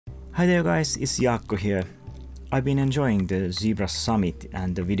Hi there guys, it's Jaakko here. I've been enjoying the ZBrush Summit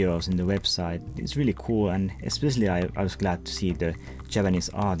and the videos in the website. It's really cool, and especially I was glad to see the Japanese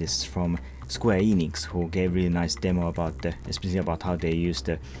artists from Square Enix who gave really nice demo about especially about how they use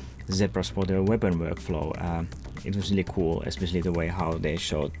the ZBrush for their weapon workflow. It was really cool, especially the way how they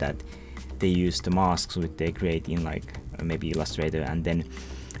showed that they use the masks which they create in like maybe Illustrator, and then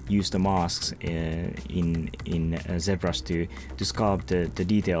use the masks in ZBrush to sculpt the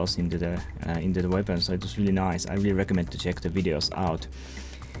details into the weapon. So it was really nice. I really recommend to check the videos out.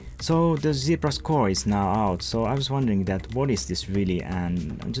 So the ZBrushCore is now out. So I was wondering that what is this really,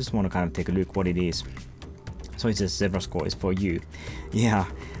 and I just want to kind of take a look what it is. So it says ZBrushCore is for you. Yeah.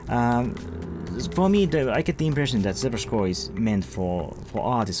 For me, I get the impression that ZBrushCore is meant for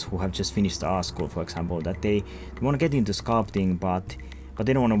artists who have just finished art school, for example, that they want to get into sculpting, but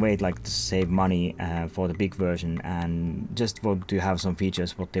they don't want to wait like to save money for the big version, and just want to have some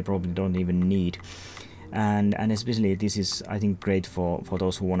features what they probably don't even need. And especially this is, I think, great for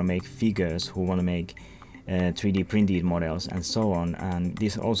those who want to make figures, who want to make 3D printed models and so on. And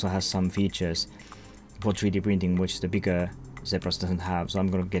this also has some features for 3D printing which the bigger ZBrush doesn't have, so I'm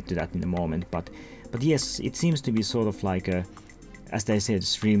gonna get to that in a moment. But yes, it seems to be sort of like a, as they said,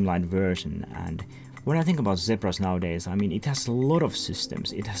 streamlined version. And when I think about ZBrush nowadays, I mean, it has a lot of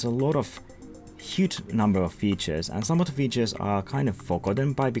systems, it has a lot of huge number of features, and some of the features are kind of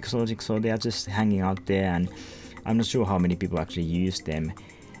forgotten by Pixologic, so they are just hanging out there, and I'm not sure how many people actually use them.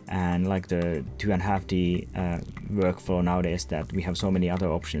 And like the 2.5D workflow nowadays, that we have so many other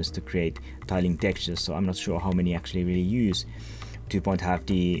options to create tiling textures, so I'm not sure how many actually really use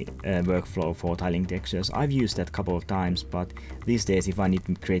 2.5D workflow for tiling textures. I've used that a couple of times, but these days if I need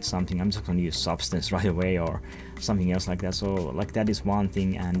to create something, I'm just going to use Substance right away or something else like that. So like that is one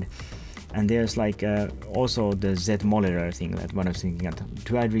thing, and there's like also the ZModeler thing, that what I was thinking at,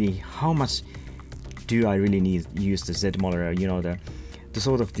 how much do I really need to use the ZModeler, you know, the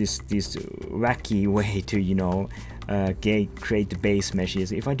sort of this wacky way to, you know, create the base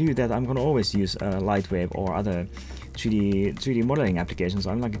meshes. If I do that, I'm gonna always use Lightwave or other 3D modeling applications.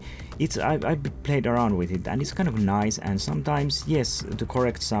 I'm like, I've played around with it, and it's kind of nice. And sometimes, yes, to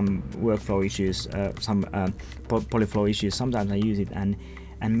correct some workflow issues, some polyflow issues, sometimes I use it and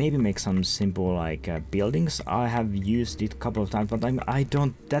maybe make some simple like buildings. I have used it a couple of times, but I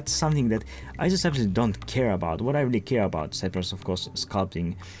don't. That's something that I just absolutely don't care about. What I really care about, ZBrush, of course,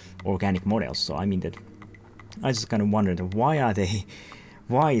 sculpting organic models. So I mean that I just kind of wondered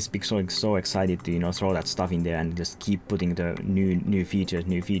why is Pixologic so excited to, you know, throw that stuff in there and just keep putting the new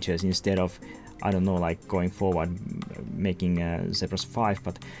features instead of, I don't know, like going forward making ZBrush 5.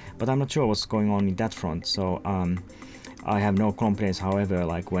 But I'm not sure what's going on in that front. So I have no complaints. However,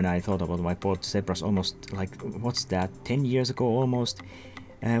 like when I thought about my bought ZBrush almost like, what's that, 10 years ago almost,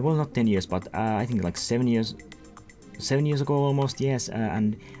 well, not 10 years, but I think like 7 years ago almost, yes.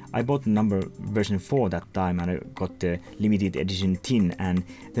 And I bought the version 4 that time, and I got the limited edition tin, and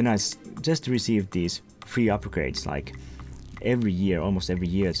then I just received these free upgrades like every year, almost every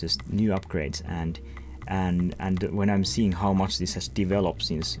year, just new upgrades. And when I'm seeing how much this has developed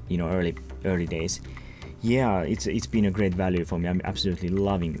since, you know, early days, yeah, it's been a great value for me. I'm absolutely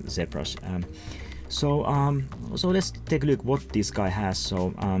loving ZBrush. So let's take a look what this guy has.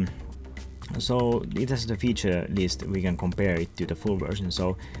 So it has the feature list. We can compare it to the full version.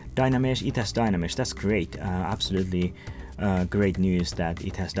 So Dynamesh, it has Dynamesh. That's great. Absolutely great news that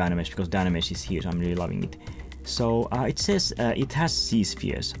it has Dynamesh, because Dynamesh is huge. I'm really loving it. So it says it has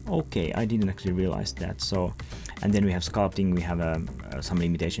Z-spheres. Okay, I didn't actually realize that. So, and then we have sculpting. We have some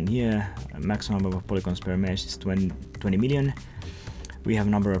limitation here. Maximum number of polygons per mesh is 20 million. We have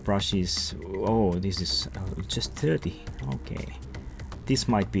number of brushes. Oh, this is just 30. Okay, this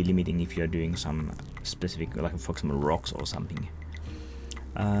might be limiting if you're doing some specific, like for example rocks or something.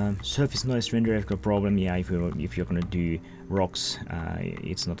 Surface noise render effect problem. Yeah, if you're gonna do rocks,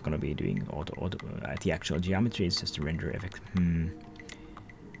 it's not gonna be doing auto the actual geometry. It's just a render effect.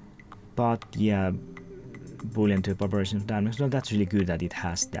 But yeah, Boolean to operation of Dynamesh. Well, that's really good that it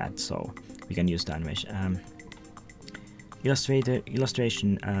has that, so we can use Dynamesh.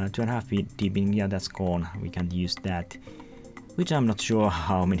 Illustration 2.5D bin. Yeah, that's gone. We can't use that, which I'm not sure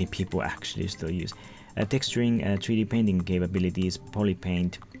how many people actually still use. Texturing, 3D painting capabilities,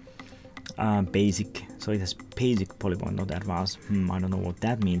 polypaint, basic. So it has basic polygon, not advanced. I don't know what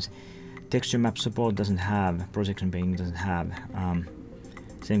that means. Texture map support doesn't have. Projection painting doesn't have.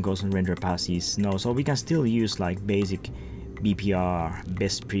 Same goes on render passes. No, so we can still use like basic BPR,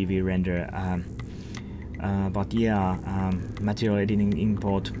 best preview render. But yeah, material editing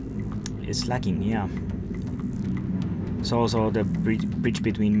import is lacking. Yeah. So also the bridge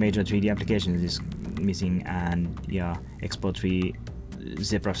between major 3D applications is missing, and yeah, export 3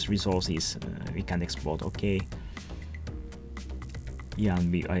 ZBrush resources we can't export. Okay. Yeah,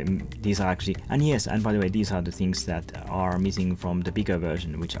 these are actually, and yes, and by the way, these are the things that are missing from the bigger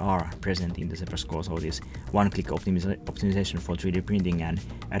version, which are present in the ZBrushCore. So this one-click optimization for 3D printing and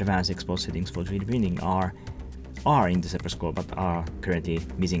advanced export settings for 3D printing are in the ZBrushCore, but are currently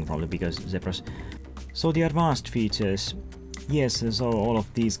missing from the bigger ZBrush. So the advanced features, yes, so all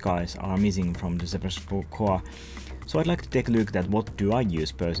of these guys are missing from the ZBrushCore. So I'd like to take a look at what do I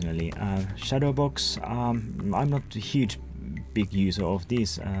use personally. Shadowbox, I'm not a huge big user of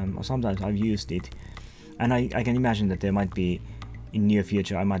this. Sometimes I've used it, and I can imagine that there might be in near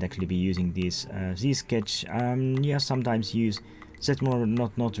future I might actually be using this. Z-Sketch, yeah, sometimes use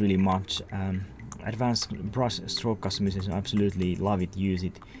ZBrushCore, not really much. Advanced brush stroke customization, absolutely love it, use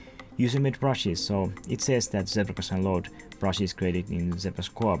it. User-made brushes, so it says that ZBrush can load brushes created in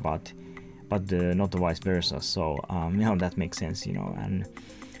ZBrushCore, but not the vice versa. So you know, that makes sense, you know. And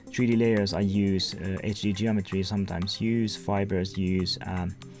 3D layers, I use HD geometry, sometimes use fibers, use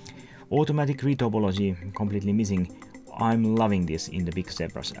automatic retopology, completely missing. I'm loving this in the big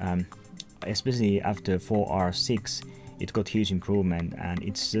ZBrush, especially after 4R6. It got huge improvement, and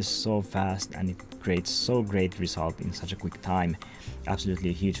it's just so fast, and it creates so great result in such a quick time. Absolutely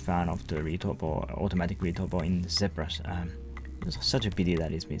a huge fan of the retopo, automatic retopo in ZBrush. It's such a pity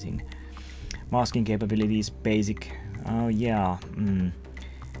that it's missing. Masking capabilities, basic. Oh yeah.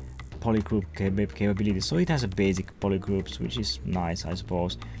 Polygroup capabilities, so it has a basic polygroups, which is nice, I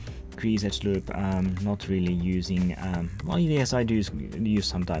suppose. Crease edge loop, not really using. Well, yes, I do use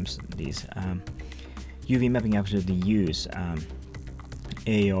sometimes these. UV mapping, absolutely use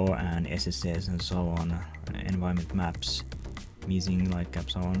AO and SSS and so on. Environment maps, missing like cap,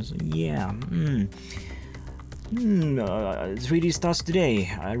 so on. So yeah. 3D starts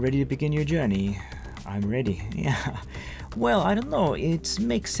today. Ready to begin your journey? I'm ready. Yeah. Well, I don't know, it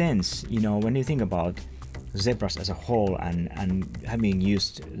makes sense, you know, when you think about ZBrush as a whole, and having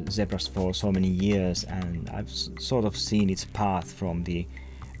used ZBrush for so many years, and I've sort of seen its path from the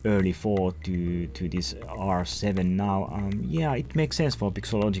early 4 to this R7 now. Yeah, it makes sense for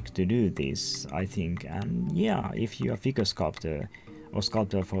Pixologic to do this, I think. And yeah, if you're a figure sculptor or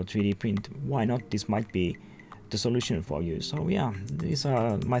sculptor for 3D print, why not? This might be the solution for you. So yeah, these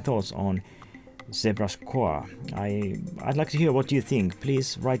are my thoughts on ZBrushCore. I'd like to hear what you think.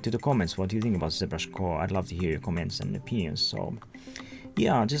 Please write to the comments what you think about ZBrushCore. I'd love to hear your comments and opinions. So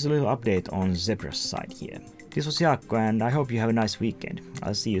yeah, just a little update on ZBrush side here. This was Jaakko, and I hope you have a nice weekend.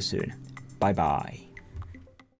 I'll see you soon. Bye bye.